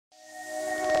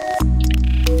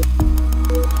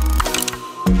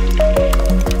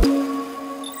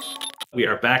We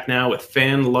are back now with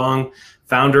Fan Long,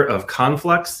 founder of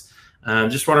Conflux.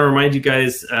 Just want to remind you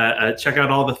guys, check out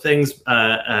all the things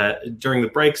during the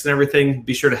breaks and everything.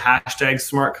 Be sure to hashtag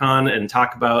SmartCon and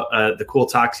talk about the cool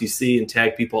talks you see and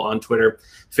tag people on Twitter.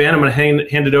 Fan, I'm going to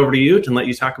hand it over to you to let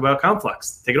you talk about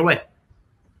Conflux. Take it away.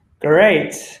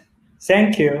 Great.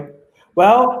 Thank you.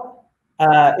 Well,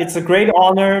 it's a great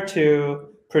honor to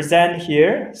present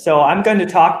here. So I'm going to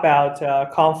talk about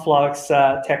Conflux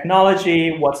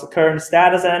technology, what's the current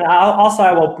status, and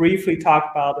I will briefly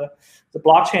talk about the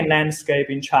blockchain landscape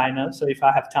in China, so if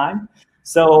I have time.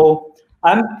 So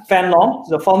I'm Fan Long,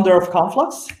 the founder of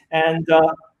Conflux, and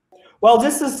well,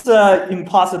 this is the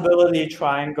impossibility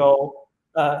triangle,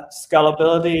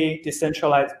 scalability,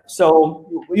 decentralized.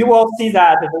 So you will see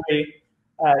that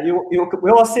you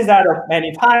will see that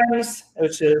many times,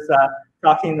 which is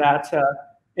talking that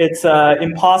it's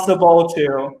impossible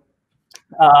to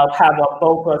have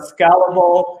both a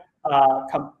scalable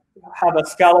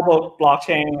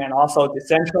blockchain and also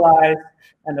decentralized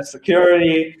and the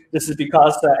security. This is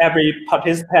because every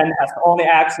participant has only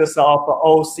access of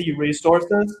OC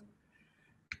resources.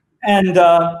 And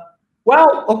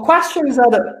well, a question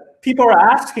that people are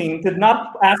asking, did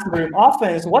not ask very often,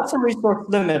 is what's the resource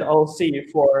limit OC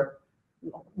for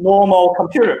normal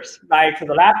computers, like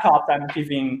the laptop I'm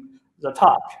giving the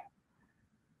talk?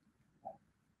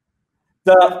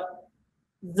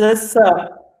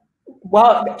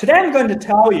 Well, today I'm going to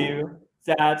tell you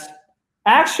that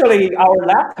actually our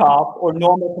laptop or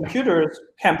normal computers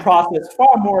can process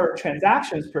far more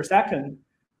transactions per second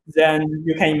than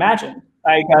you can imagine.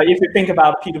 Like if you think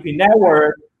about P2P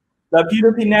network, the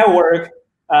P2P network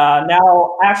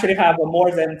now actually have more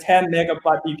than 10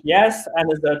 megabyte BPS, and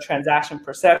the transaction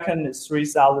per second is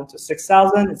 3,000 to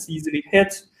 6,000. It's easily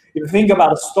hit. If you think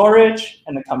about storage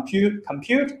and the compute,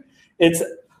 it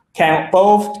can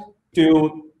both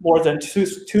do more than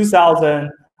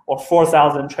 2,000 or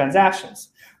 4,000 transactions.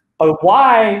 But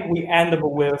why we end up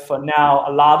with now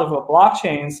a lot of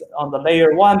blockchains on the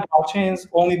layer 1 blockchains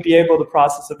only be able to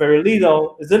process very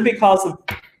little? Is it because of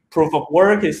proof of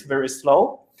work is very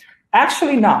slow?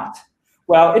 Actually not.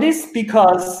 Well, it is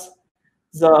because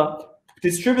the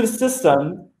distributed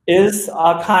system is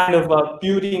a kind of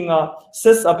building a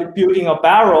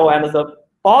barrel, and the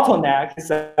bottleneck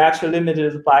is actually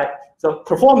limited by the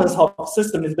performance of the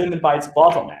system is limited by its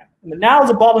bottleneck. And now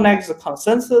the bottleneck is a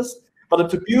consensus, but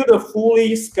to build a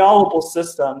fully scalable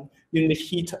system, you need to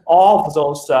hit all of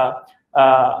those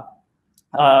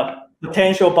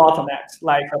potential bottlenecks,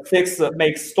 like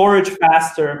make storage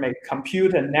faster, make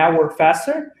compute and network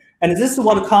faster. And this is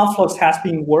what Conflux has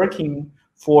been working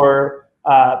for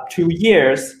 2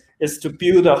 years, is to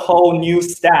build a whole new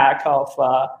stack of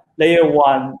layer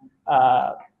 1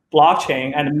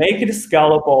 blockchain and make it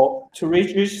scalable to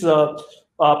reach the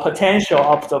potential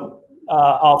of the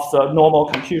normal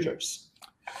computers.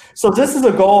 So this is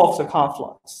the goal of the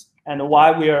Conflux and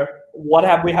why we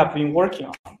have been working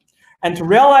on. And to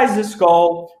realize this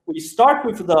goal, we start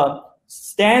with the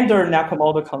standard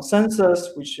Nakamoto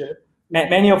consensus, which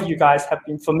many of you guys have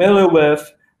been familiar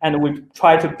with, and we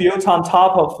try to build on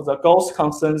top of the Ghost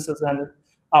consensus and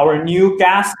our new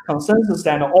gas consensus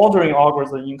and ordering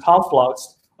algorithm in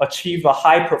Conflux achieve a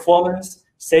high performance,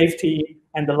 safety,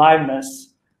 and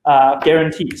liveness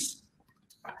guarantees.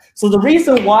 So the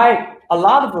reason why a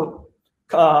lot of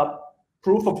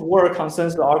proof of work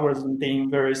consensus algorithm being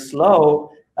very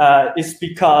slow is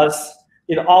because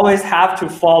it always have to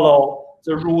follow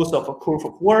the rules of a proof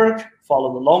of work,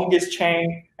 follow the longest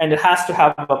chain, and it has to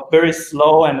have a very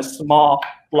slow and a small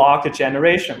block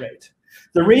generation rate.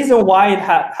 The reason why it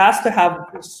has to have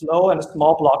slow and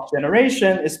small block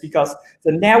generation is because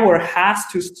the network has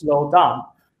to slow down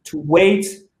to wait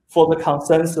for the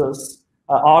consensus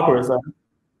algorithm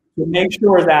to make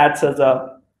sure that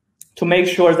the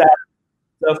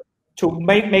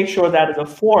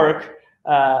fork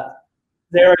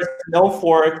there is no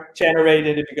fork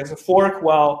generated, because a fork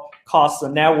will cause the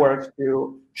network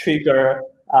to trigger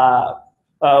cause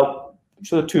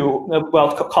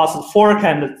the fork,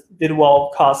 and it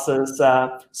will cause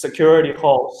security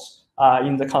holes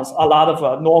in a lot of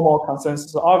normal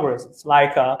consensus algorithms,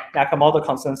 like Nakamoto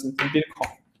consensus in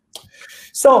Bitcoin.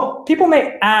 So people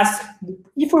may ask,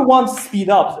 if we want to speed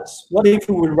up this, what if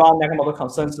we run Nakamoto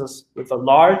consensus with a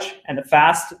large and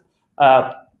fast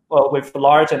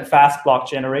block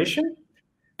generation?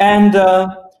 And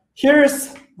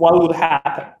here's what would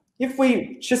happen. If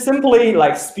we just simply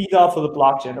speed up the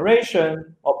block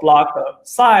generation or block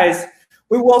size,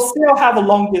 we will still have a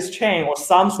longest chain or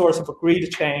some sort of agreed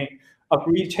chain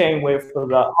with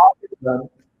the algorithm,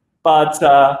 but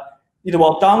it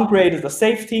will downgrade the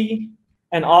safety,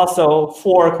 and also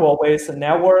fork will waste the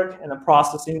network and the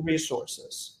processing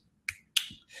resources.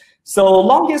 So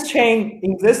longest chain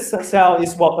in this cell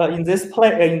is what in this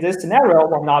scenario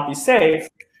will not be safe,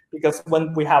 because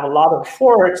when we have a lot of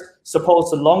forks, suppose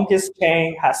the longest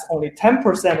chain has only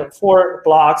 10% of fork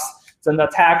blocks, then the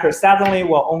attacker suddenly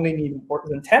will only need more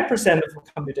than 10%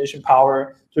 of computation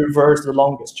power to reverse the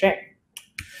longest chain.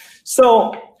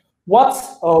 So what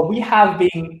we have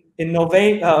been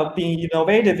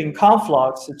innovative in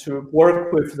Conflux to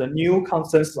work with the new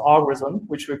consensus algorithm,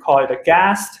 which we call it a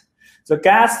GAST. The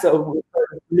GAST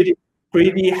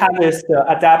really has the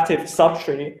adaptive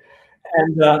subtree,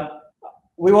 and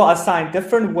we will assign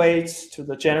different weights to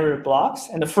the generated blocks.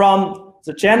 And from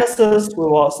the genesis, we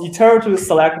will iteratively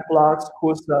select blocks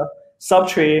whose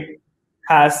subtree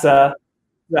has the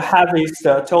heaviest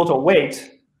total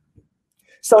weight.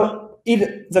 So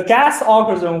the GAST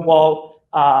algorithm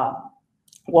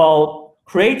will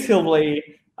creatively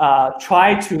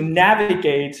try to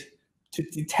navigate to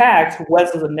detect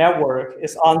whether the network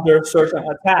is under certain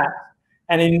attack.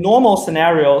 And in normal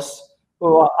scenarios, we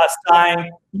will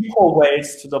assign equal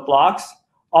weights to the blocks,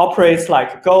 operates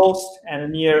like a ghost,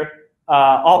 and near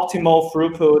optimal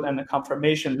throughput and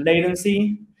confirmation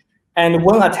latency. And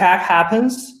when attack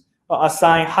happens, we'll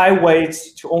assign high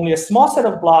weights to only a small set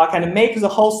of blocks and make the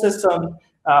whole system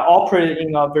operate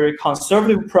in a very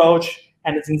conservative approach.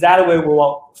 And in that way, we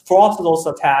will thwart those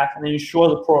attacks and ensure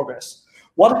the progress.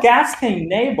 What GAST can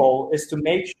enable is to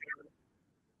make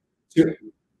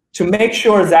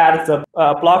sure that the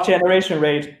block generation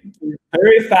rate is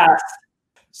very fast.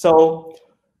 So,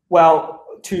 well,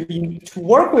 to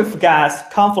work with GAST,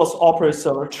 Conflux operates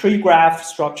a tree graph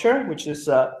structure, which is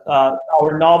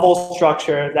our novel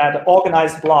structure that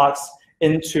organizes blocks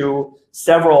into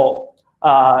several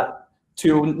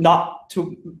to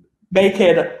make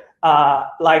it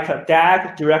like a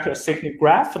DAG, direct acyclic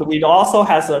graph. But it also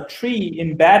has a tree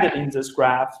embedded in this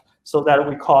graph, so that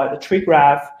we call it a tree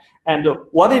graph. And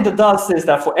what it does is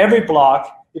that for every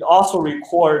block, it also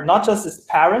records not just its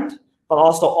parent, but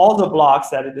also all the blocks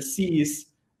that it sees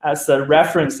as the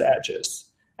reference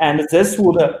edges. And this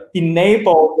would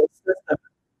enable the system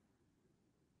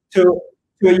to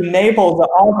enable the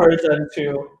algorithm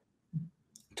to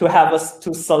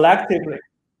selectively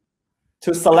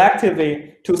select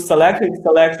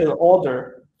the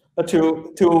order,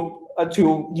 to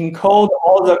encode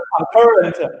all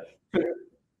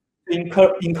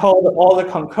the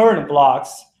concurrent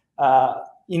blocks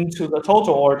into the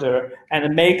total order,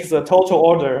 and make the total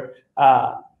order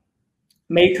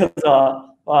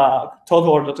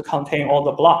to contain all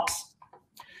the blocks.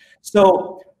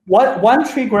 So one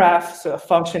tree graph's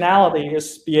functionality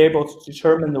is be able to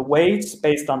determine the weights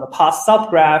based on the path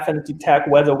subgraph and detect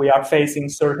whether we are facing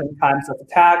certain kinds of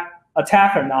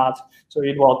attack or not. So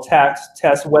it will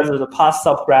test whether the path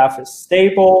subgraph is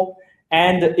stable,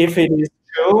 and if it is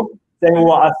true, then we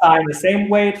will assign the same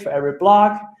weight for every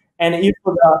block. And if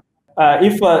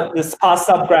this path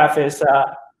subgraph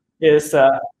is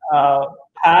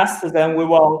passed, then we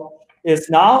will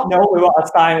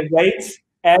assign weight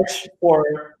edge for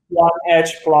one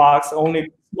edge blocks,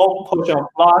 only small portion of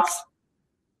blocks.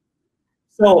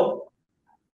 So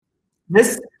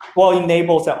this will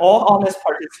enable that all honest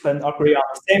participants agree on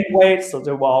the same weight, so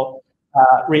they will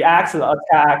react to the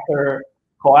attacker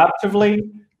cooperatively.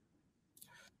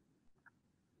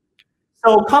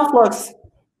 So Conflux,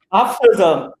 after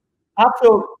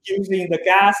using the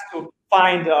GAST to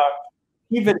find a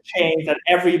pivot chain that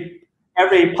every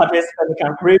participant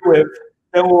can agree with,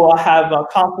 then we will have a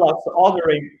Conflux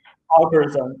ordering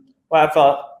algorithm. We have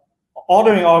an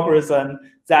ordering algorithm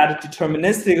that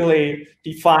deterministically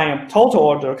defines total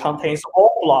order, contains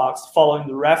all blocks following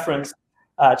the reference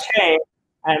chain,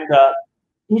 and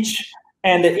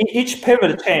each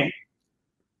pivot chain.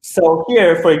 So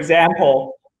here, for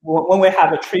example, when we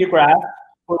have a tree graph,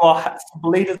 we will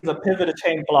split the pivot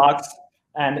chain blocks,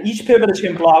 and each pivot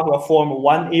chain block will form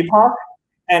one epoch,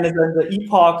 and then the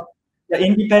epoch, the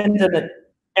independent,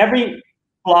 every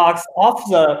blocks of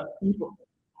the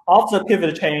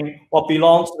pivot chain will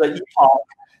belong to the epoch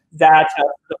that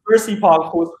the first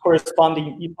epoch whose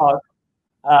corresponding epoch,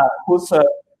 whose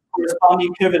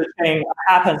corresponding pivot chain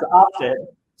happens after.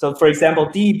 So for example,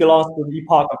 D belongs to the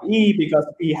epoch of E because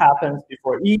B happens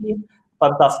before E,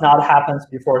 but does not happen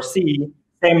before C.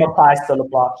 Same applies to the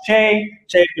block J.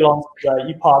 J belongs to the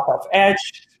epoch of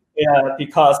H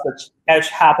because the H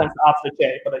happens after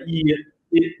J, but the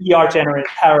E are generated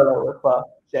parallel with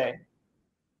J.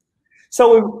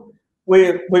 So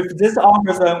with this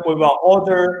algorithm, we will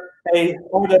order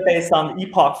based on the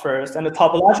epoch first, and the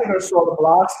topological sort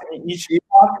blocks in each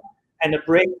epoch, and the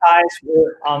break ties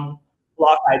will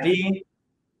block ID.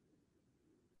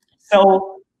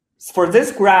 So for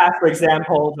this graph, for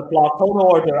example, the block total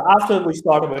order after we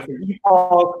start with the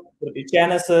epoch would be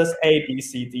Genesis A, B,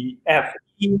 C, D, F,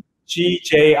 E, G,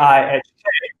 J, I, H, K.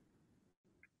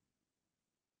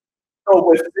 So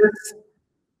with this,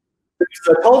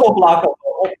 the total block of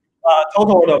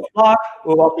total order of block,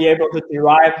 we will be able to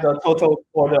derive the total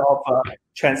order of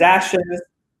transactions,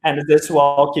 and this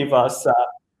will give us a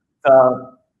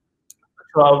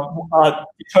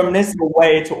deterministic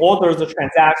way to order the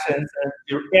transactions and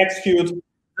to execute.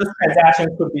 This transaction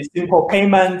could be simple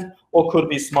payment or could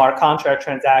be smart contract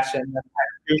transaction and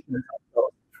execution. For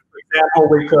example,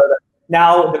 we could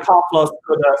now the Conflux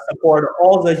could support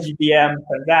all the GBM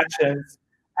transactions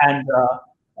and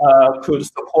could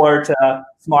support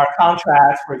smart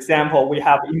contracts. For example, we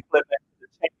have implemented the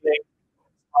Chainlink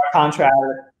smart contract,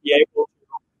 be able to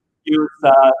use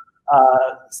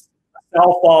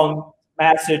cell phone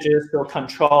messages to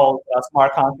control the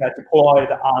smart contract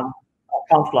deployed on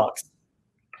Conflux.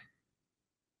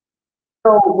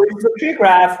 So with the tree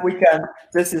graph,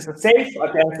 this is safe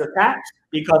against attack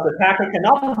because the attacker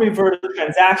cannot revert the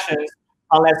transactions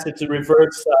unless it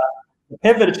reverts the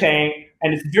pivot chain,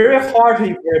 and it's very hard to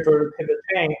revert the pivot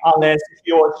chain unless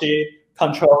he or she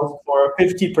controls for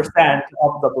 50%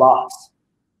 of the blocks.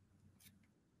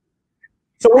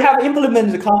 So we have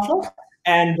implemented the Conflux,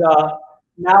 and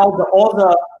now all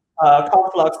the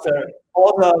Conflux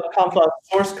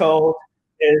source code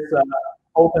is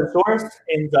open source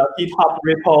in the GitHub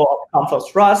repo of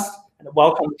Conflux Rust, and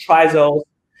welcome to try those.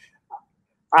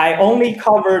 I only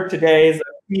covered today's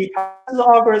key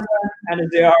algorithm,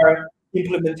 and there are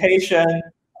implementation.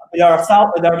 There are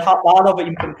a lot of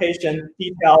implementation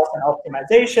details and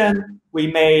optimization we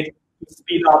made to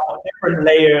speed up different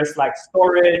layers like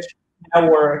storage,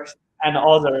 networks, and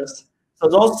others. So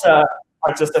those are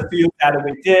just a few that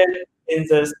we did in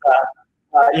this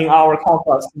in our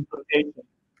Conflux implementation.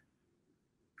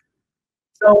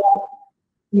 So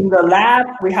in the lab,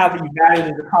 we have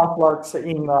evaluated the Conflux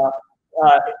in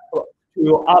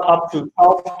up to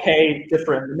 12K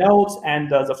different nodes, and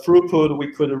the throughput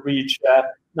we could reach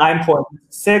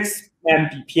 9.6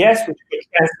 Mbps, which could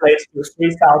translate to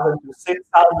 3,000 to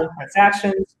 6,000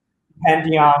 transactions,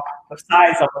 depending on the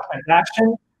size of the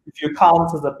transaction. If you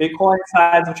count the Bitcoin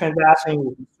size of transaction, it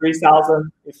would be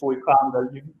 3,000. If we count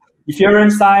the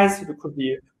Ethereum size, it could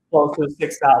be close to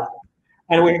 6,000.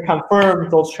 And we can confirm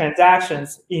those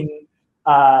transactions in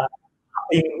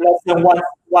less than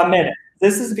one minute.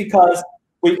 This is because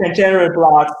we can generate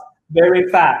blocks very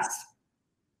fast.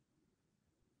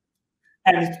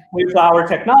 And with our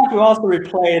technology, we also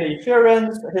replay the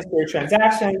Ethereum history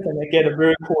transactions and get a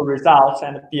very cool results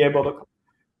and be able to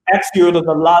execute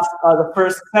the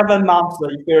first 7 months of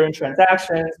Ethereum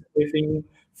transactions within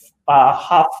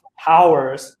half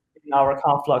hours in our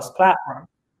Conflux platform.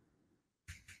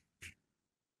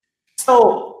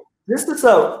 So this is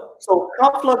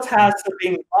Conflux has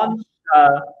been launched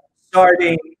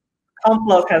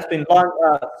Conflux has been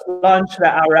launched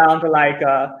around like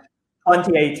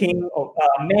 2018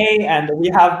 May, and we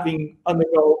have been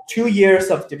undergo 2 years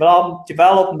of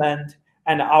development,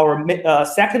 and our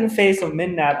second phase of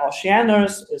Mainnet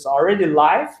Oceanus is already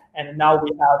live, and now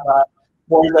we have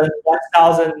more than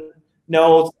 1,000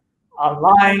 nodes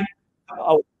online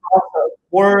across the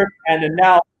world,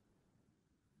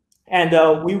 and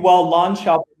we will launch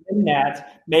our Mainnet,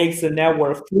 makes the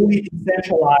network fully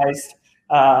decentralized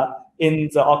in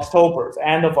the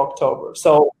end of October.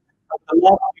 So I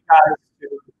love you guys to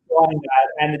join that,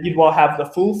 and it will have the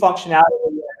full functionality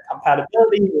and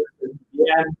compatibility with the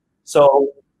VM.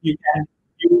 So you can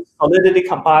use Solidity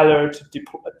compiler to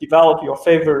develop your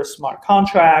favorite smart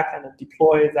contract and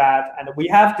deploy that. And we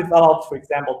have developed, for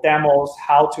example, demos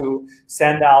how to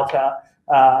send out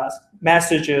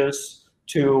messages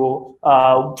to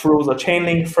through the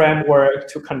Chainlink framework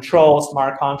to control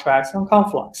smart contracts on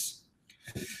Conflux.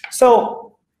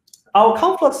 So our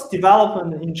Conflux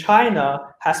development in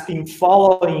China has been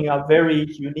following a very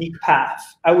unique path.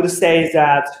 I would say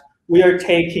that we are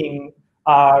taking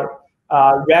our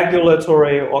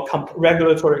regulatory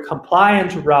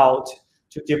compliant route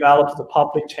to develop the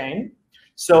public chain.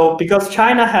 So because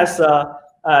China has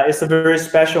is a very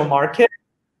special market,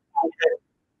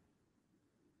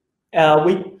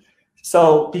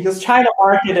 because China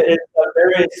market is a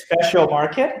very special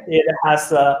market, it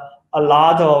has a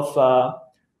lot of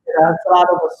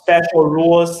special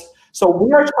rules. So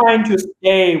we are trying to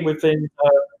stay within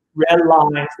the red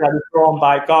lines that are drawn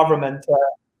by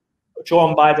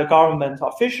the government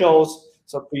officials.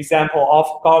 So, for example,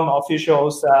 government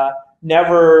officials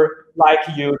never like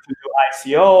you to do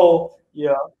ICO.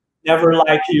 never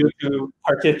like you to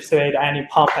participate in any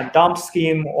pump and dump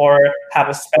scheme or have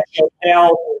a special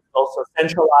payout with also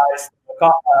centralized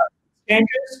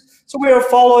exchanges. So we are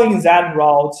following that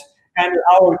route, and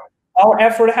our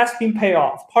effort has been paid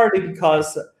off, partly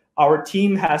because our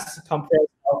team has composed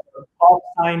of top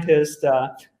scientists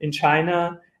in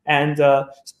China, and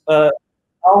through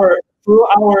our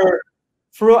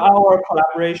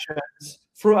collaborations,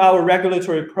 through our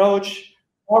regulatory approach,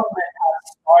 government has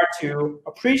started to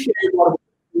appreciate what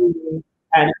we're doing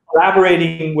and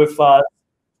collaborating with us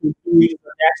to do the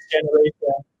next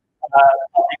generation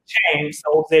public chain.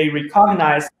 So they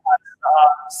recognize us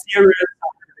serious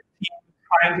team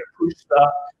trying to push the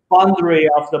boundary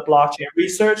of the blockchain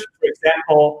research. For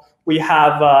example, we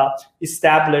have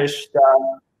established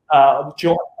a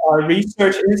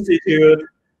research institute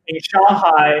in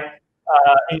Shanghai,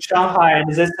 and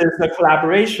this is a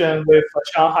collaboration with the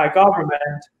Shanghai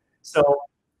government. So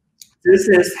this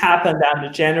has happened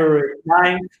on January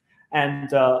 9th, and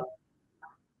the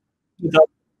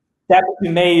deputy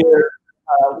mayor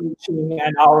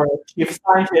and our chief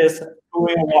scientist, and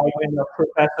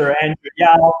Professor Andrew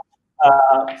Yao,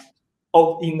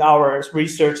 in our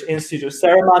research institute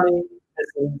ceremony,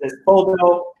 in this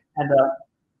photo, and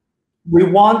we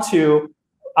want to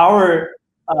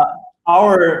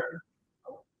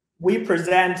we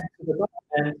present to the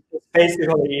government is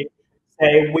basically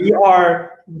say we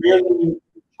are really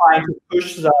trying to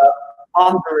push the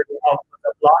boundary of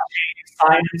the blockchain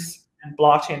science and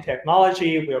blockchain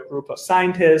technology. We're a group of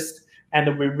scientists,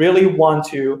 and we really want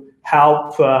to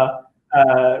help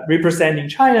representing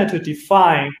China to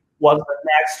define what the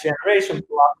next generation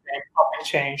blockchain public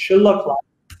chain should look like.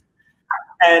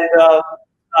 And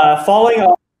following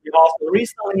up, we also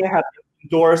recently have been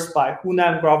endorsed by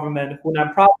Hunan government,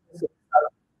 Hunan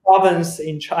province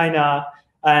in China,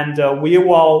 and the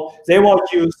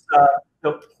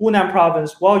Hunan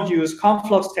province will use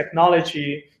Conflux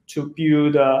technology to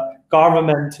build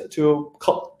government, to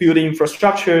build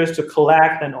infrastructures, to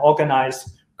collect and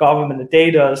organize government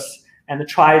data, and we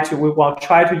will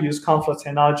try to use Conflux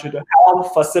technology to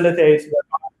help facilitate the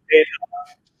data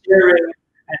sharing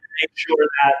and make sure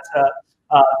that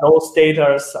those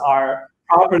data are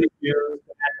properly used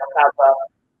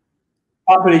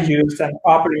and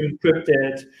properly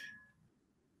encrypted.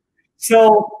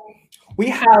 So we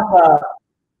have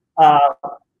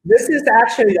this is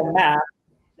actually a map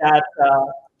that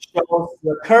shows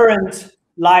the current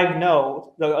live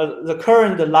node, the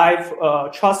current live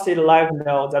trusted live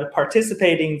node that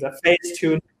participating in the phase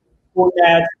 2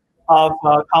 net of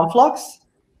Conflux,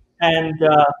 and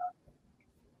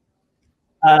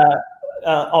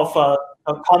of the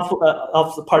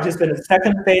participant in the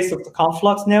second phase of the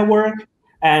Conflux network,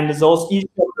 and those each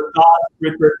of the dots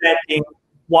representing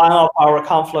one of our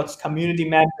Conflux community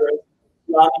members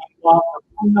running one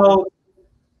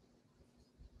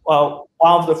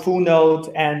of the full nodes,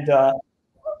 and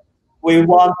we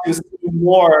want to see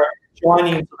more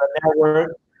joining to the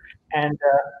network. And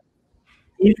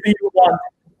if you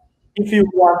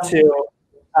want to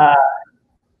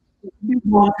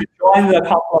join the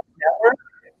Conflux network,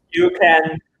 you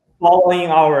can following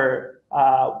our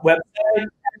website and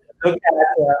look at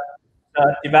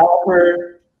the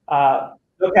developer.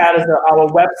 Look at our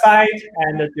website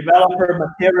and the developer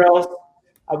materials.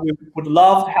 We would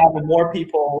love to have more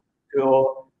people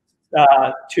to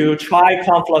try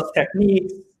Conflux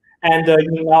techniques. And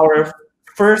in our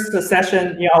first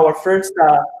session, in our first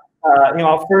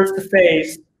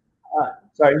phase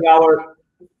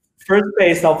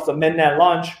of the mainnet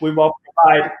launch, we will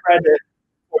provide credit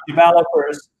for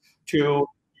developers to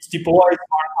deploy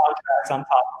smart contracts on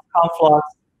top of Conflux.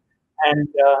 And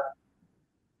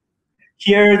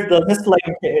here, this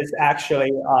link is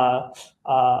actually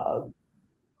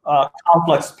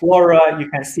Conflux Explorer. You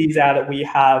can see that we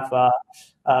have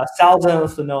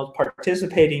thousands of nodes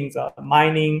participating in the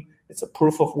mining. It's a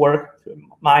proof of work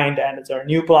mined, and there are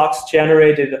new blocks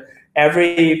generated.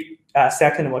 Every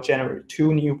second will generate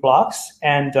 2 new blocks,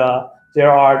 and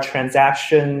there are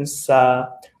transactions. There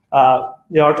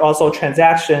are also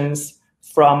transactions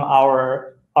from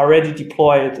our already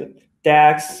deployed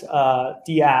DAX,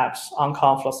 DApps on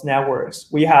Conflux networks.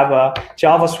 We have a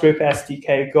JavaScript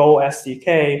SDK, Go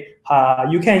SDK.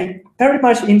 You can very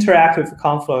much interact with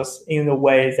Conflux in the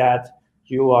way that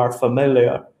you are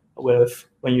familiar with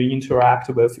when you interact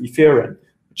with Ethereum,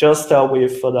 just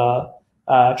with the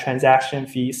transaction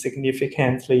fee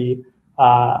significantly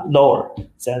lower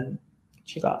than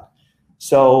Qigong.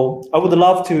 So I would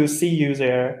love to see you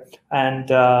there,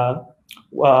 and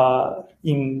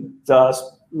in the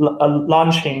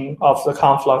launching of the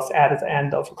Conflux at the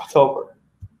end of October.